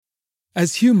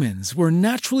As humans, we're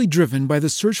naturally driven by the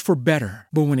search for better.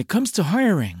 But when it comes to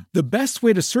hiring, the best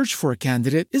way to search for a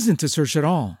candidate isn't to search at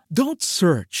all. Don't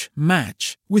search,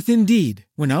 match with Indeed.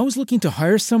 When I was looking to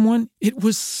hire someone, it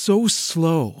was so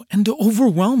slow and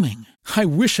overwhelming. I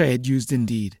wish I had used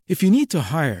Indeed. If you need to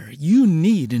hire, you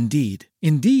need Indeed.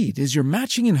 Indeed is your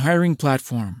matching and hiring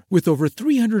platform with over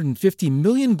 350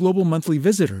 million global monthly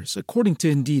visitors, according to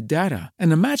Indeed data,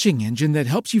 and a matching engine that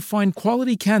helps you find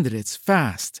quality candidates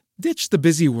fast. Ditch the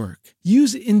busy work.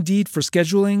 Use Indeed for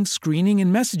scheduling, screening,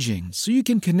 and messaging so you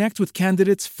can connect with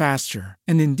candidates faster.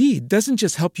 And Indeed doesn't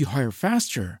just help you hire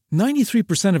faster.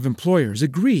 93% of employers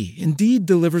agree Indeed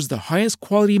delivers the highest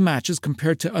quality matches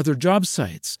compared to other job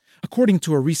sites, according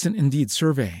to a recent Indeed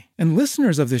survey. And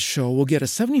listeners of this show will get a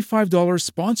 $75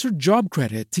 sponsored job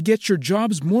credit to get your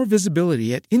jobs more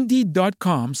visibility at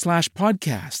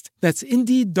Indeed.com/podcast. That's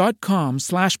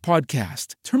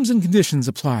Indeed.com/podcast. Terms and conditions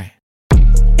apply.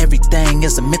 Everything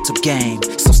is a mental game,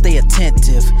 so stay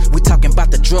attentive. We talking about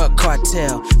the drug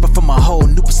cartel, but from a whole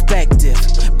new perspective.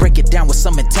 Break it down with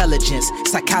some intelligence,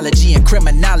 psychology and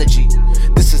criminology.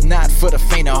 This is not for the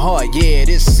faint of heart, yeah,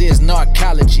 this is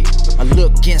narcology. A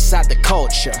look inside the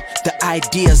culture, the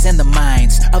ideas and the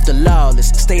minds of the lawless.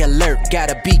 Stay alert,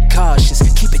 gotta be cautious.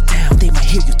 Keep it down, they might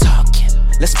hear you talking.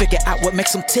 Let's figure out what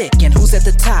makes them tick and who's at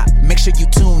the top. Make sure you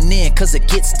tune in, cause it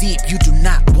gets deep. You do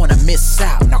not wanna miss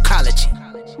out. Narcology.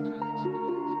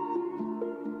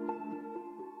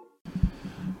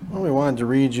 Well, we wanted to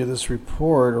read you this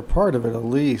report, or part of it at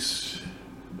least,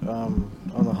 on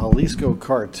the Jalisco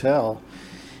cartel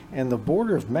and the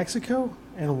border of Mexico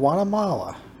and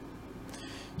Guatemala.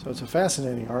 So it's a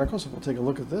fascinating article, so we'll take a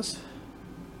look at this.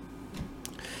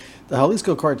 The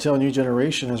Jalisco cartel New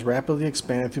Generation has rapidly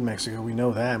expanded through Mexico. We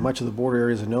know that. Much of the border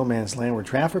area is a no man's land where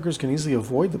traffickers can easily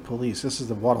avoid the police. This is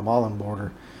the Guatemalan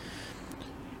border.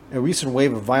 A recent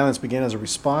wave of violence began as a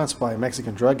response by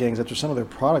Mexican drug gangs after some of their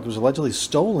product was allegedly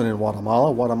stolen in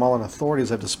Guatemala. Guatemalan authorities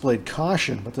have displayed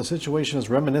caution, but the situation is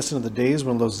reminiscent of the days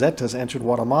when Los Zetas entered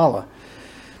Guatemala.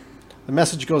 The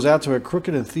message goes out to a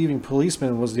crooked and thieving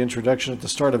policeman was the introduction at the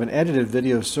start of an edited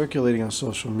video circulating on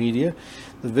social media.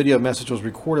 The video message was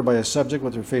recorded by a subject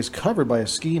with her face covered by a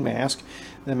ski mask.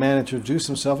 The man introduced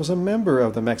himself as a member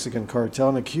of the Mexican cartel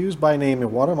and accused by name a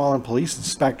Guatemalan police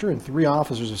inspector and 3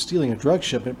 officers of stealing a drug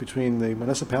shipment between the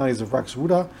municipalities of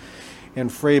Raxuda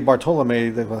and Fray Bartolome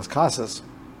de las Casas.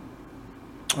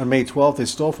 On May 12th, they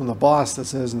stole from the boss, that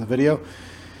says in the video,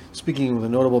 speaking with a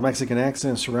notable Mexican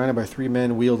accent, surrounded by 3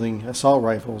 men wielding assault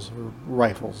rifles.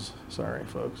 Sorry,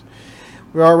 folks.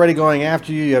 We're already going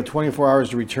after you. You have 24 hours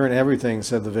to return everything,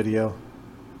 said the video.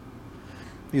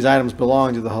 These items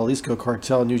belong to the Jalisco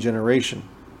cartel New Generation.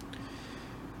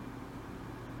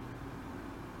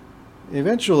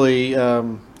 Eventually,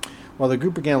 while the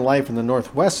group began life in the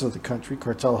northwest of the country,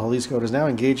 Cartel Jalisco is now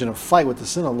engaged in a fight with the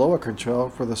Sinaloa cartel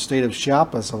for the state of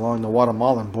Chiapas along the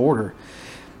Guatemalan border.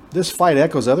 This fight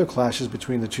echoes other clashes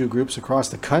between the two groups across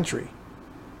the country.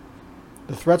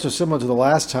 The threats are similar to the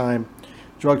last time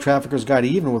drug traffickers got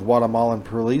even with Guatemalan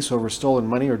police over stolen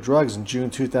money or drugs in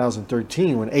June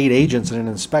 2013 when 8 agents and an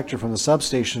inspector from the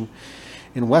substation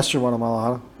in western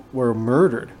Guatemala were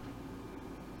murdered.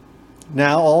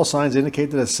 Now all signs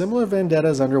indicate that a similar vendetta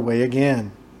is underway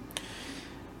again.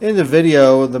 In the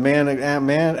video,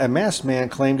 a masked man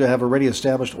claimed to have already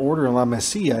established order in La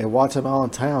Mesilla, a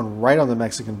Guatemalan town right on the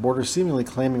Mexican border, seemingly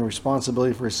claiming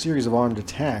responsibility for a series of armed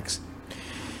attacks.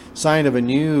 Sign of a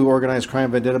new organized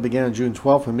crime vendetta began on June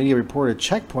 12th when media reported a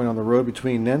checkpoint on the road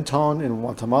between Nenton in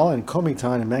Guatemala and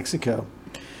Comitan in Mexico.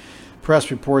 Press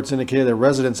reports indicated that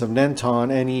residents of Nenton,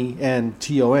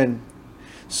 Nenton,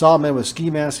 saw men with ski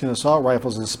masks and assault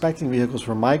rifles inspecting vehicles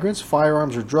for migrants,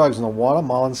 firearms, or drugs on the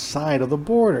Guatemalan side of the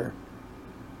border.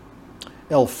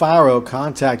 El Faro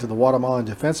contacted the Guatemalan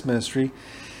Defense Ministry,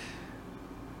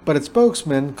 but its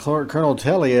spokesman, Colonel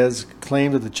Tellez,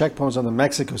 claimed that the checkpoint was on the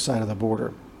Mexico side of the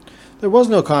border. There was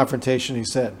no confrontation, he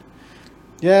said.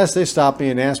 Yes, they stopped me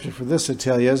and asked me for this, said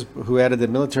Tellez, who added that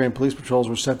military and police patrols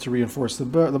were sent to reinforce the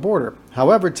border.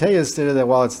 However, Tellez stated that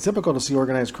while it's typical to see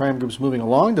organized crime groups moving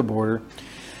along the border,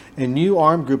 a new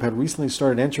armed group had recently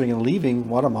started entering and leaving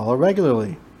Guatemala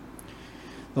regularly.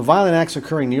 The violent acts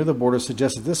occurring near the border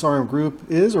suggest that this armed group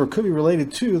is or could be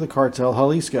related to the cartel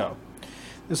Jalisco.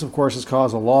 This, of course, has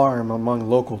caused alarm among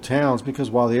local towns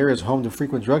because while the area is home to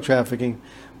frequent drug trafficking,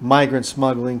 migrant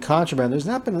smuggling, contraband, there's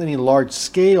not been any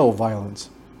large-scale violence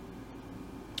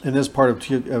in this part of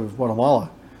Guatemala.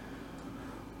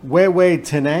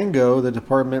 Huehuetenango, the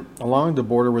department along the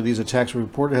border where these attacks were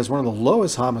reported, has one of the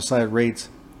lowest homicide rates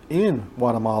in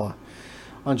Guatemala.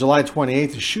 On July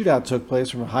 28th, a shootout took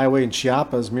place from a highway in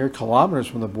Chiapas, mere kilometers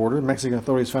from the border. Mexican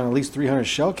authorities found at least 300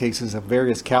 shell cases of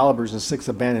various calibers and 6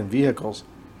 abandoned vehicles.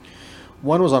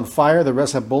 One was on fire, the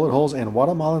rest had bullet holes and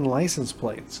Guatemalan license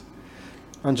plates.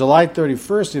 On July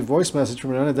 31st, a voice message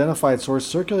from an unidentified source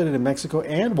circulated in Mexico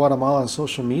and Guatemala on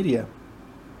social media.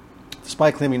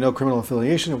 Despite claiming no criminal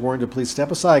affiliation, it warned to please step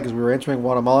aside because we were entering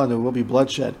Guatemala and there will be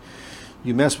bloodshed.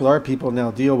 You mess with our people, now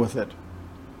deal with it.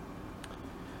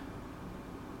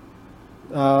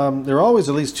 There are always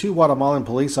at least 2 Guatemalan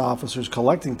police officers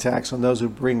collecting tax on those who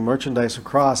bring merchandise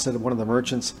across, said one of the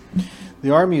merchants.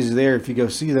 The army is there if you go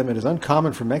see them. It is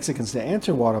uncommon for Mexicans to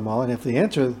enter Guatemala, and if they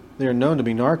enter, they are known to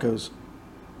be narcos.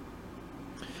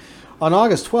 On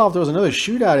August 12th, there was another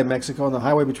shootout in Mexico on the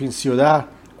highway between Ciudad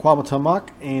Cuauhtémoc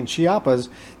and Chiapas,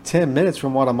 10 minutes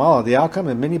from Guatemala. The outcome,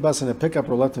 a minibus and a pickup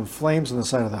were left in flames on the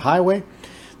side of the highway.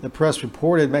 The press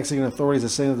reported Mexican authorities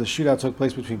as saying that the shootout took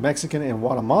place between Mexican and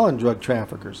Guatemalan drug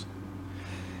traffickers.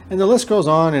 And the list goes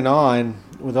on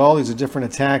with all these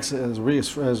different attacks as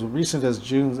recent as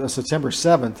September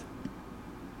 7th.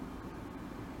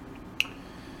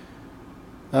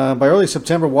 By early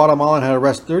September, Guatemala had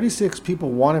arrested 36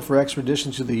 people wanted for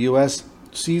extradition to the U.S.,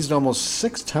 seized almost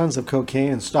 6 tons of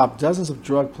cocaine, and stopped dozens of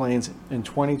drug planes in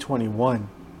 2021.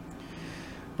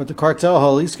 But the Cartel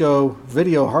Jalisco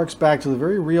video harks back to the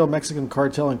very real Mexican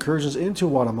cartel incursions into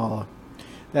Guatemala.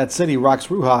 That city,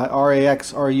 Raxruha,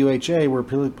 R-A-X-R-U-H-A, where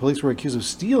police were accused of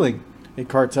stealing a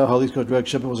Cartel Jalisco drug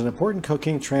shipment, was an important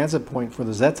cocaine transit point for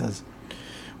the Zetas,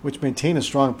 which maintained a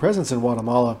strong presence in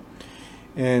Guatemala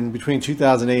and between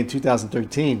 2008 and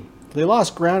 2013. They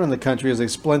lost ground in the country as they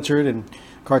splintered and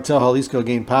Cartel Jalisco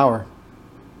gained power.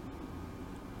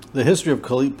 The history of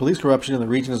police corruption in the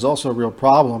region is also a real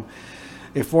problem.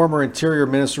 A former Interior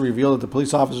Minister revealed that the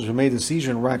police officers who made the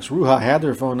seizure in Raxruha had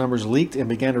their phone numbers leaked and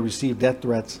began to receive death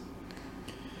threats.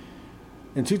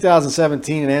 In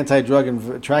 2017, an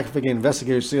anti-drug trafficking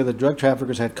investigator said that drug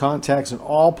traffickers had contacts in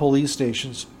all police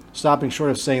stations. Stopping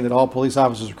short of saying that all police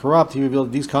officers are corrupt, he revealed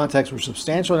that these contacts were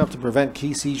substantial enough to prevent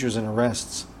key seizures and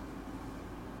arrests.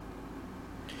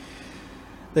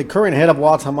 The current head of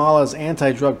Guatemala's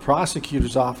anti-drug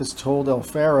prosecutor's office told El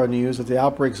Faro News that the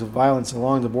outbreaks of violence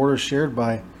along the border shared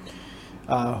by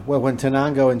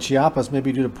Huehuetenango and Chiapas may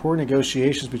be due to poor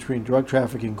negotiations between drug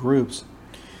trafficking groups.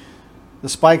 The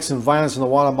spikes in violence on the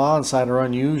Guatemalan side are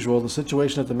unusual. The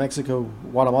situation at the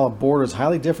Mexico-Guatemala border is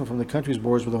highly different from the country's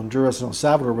borders with Honduras and El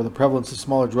Salvador, where the prevalence of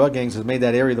smaller drug gangs has made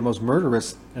that area the most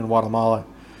murderous in Guatemala.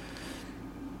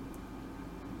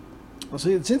 So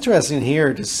it's interesting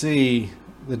here to see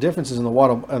the differences in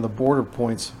the border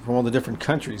points from all the different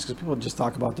countries, because people just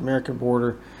talk about the American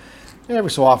border and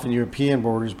every so often European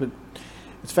borders, but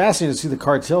it's fascinating to see the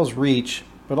cartel's reach,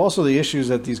 but also the issues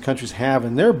that these countries have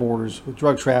in their borders with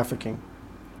drug trafficking.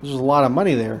 There's a lot of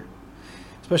money there,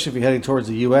 especially if you're heading towards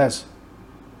the U.S.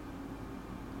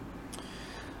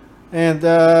 And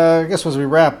I guess as we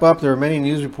wrap up, there are many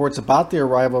news reports about the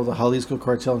arrival of the Jalisco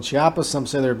cartel in Chiapas. Some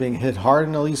say they're being hit hard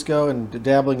in Jalisco and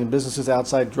dabbling in businesses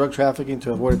outside drug trafficking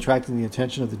to avoid attracting the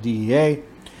attention of the DEA.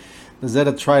 The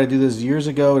Zeta tried to do this years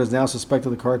ago. It is now suspected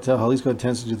the cartel Jalisco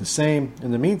intends to do the same.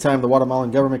 In the meantime, the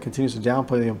Guatemalan government continues to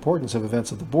downplay the importance of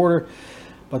events at the border,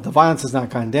 but the violence has not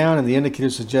gone down, and the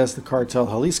indicators suggest the cartel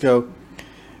Jalisco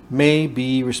may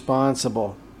be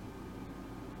responsible.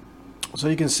 So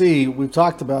you can see, we've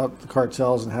talked about the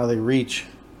cartels and how they reach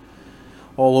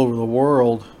all over the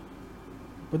world.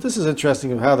 But this is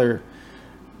interesting of how they're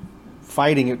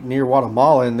fighting near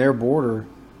Guatemala in their border.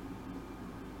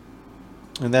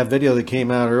 And that video that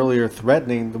came out earlier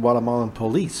threatening the Guatemalan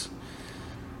police,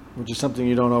 which is something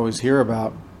you don't always hear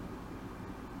about.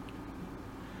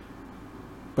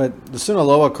 But the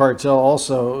Sinaloa cartel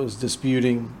also is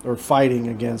disputing or fighting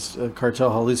against Cartel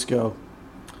Jalisco.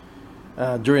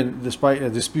 Despite a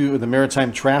dispute with the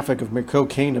maritime traffic of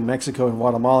cocaine to Mexico and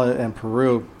Guatemala and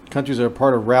Peru, countries that are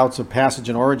part of routes of passage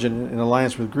and origin in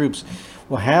alliance with groups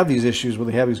will have these issues where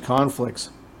they have these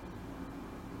conflicts.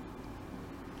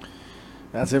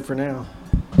 That's it for now.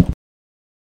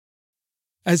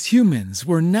 As humans,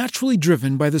 we're naturally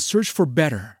driven by the search for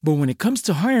better. But when it comes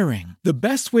to hiring, the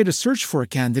best way to search for a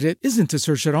candidate isn't to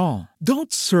search at all.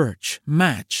 Don't search,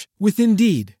 match with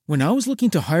Indeed. When I was looking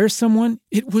to hire someone,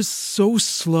 it was so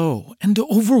slow and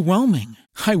overwhelming.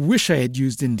 I wish I had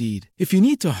used Indeed. If you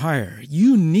need to hire,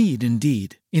 you need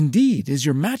Indeed. Indeed is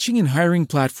your matching and hiring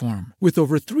platform with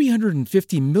over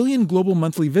 350 million global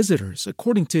monthly visitors,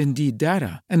 according to Indeed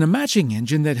data, and a matching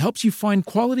engine that helps you find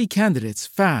quality candidates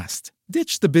fast.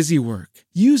 Ditch the busy work.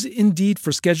 Use Indeed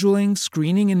for scheduling,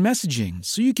 screening, and messaging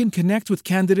so you can connect with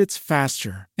candidates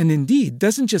faster. And Indeed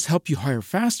doesn't just help you hire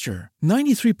faster.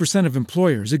 93% of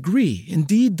employers agree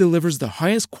Indeed delivers the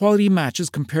highest quality matches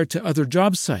compared to other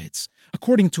job sites,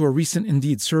 according to a recent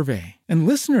Indeed survey. And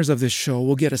listeners of this show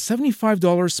will get a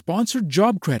 $75 sponsored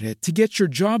job credit to get your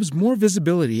jobs more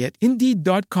visibility at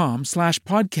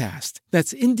Indeed.com/podcast.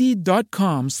 That's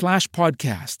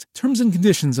Indeed.com/podcast. Terms and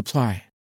conditions apply.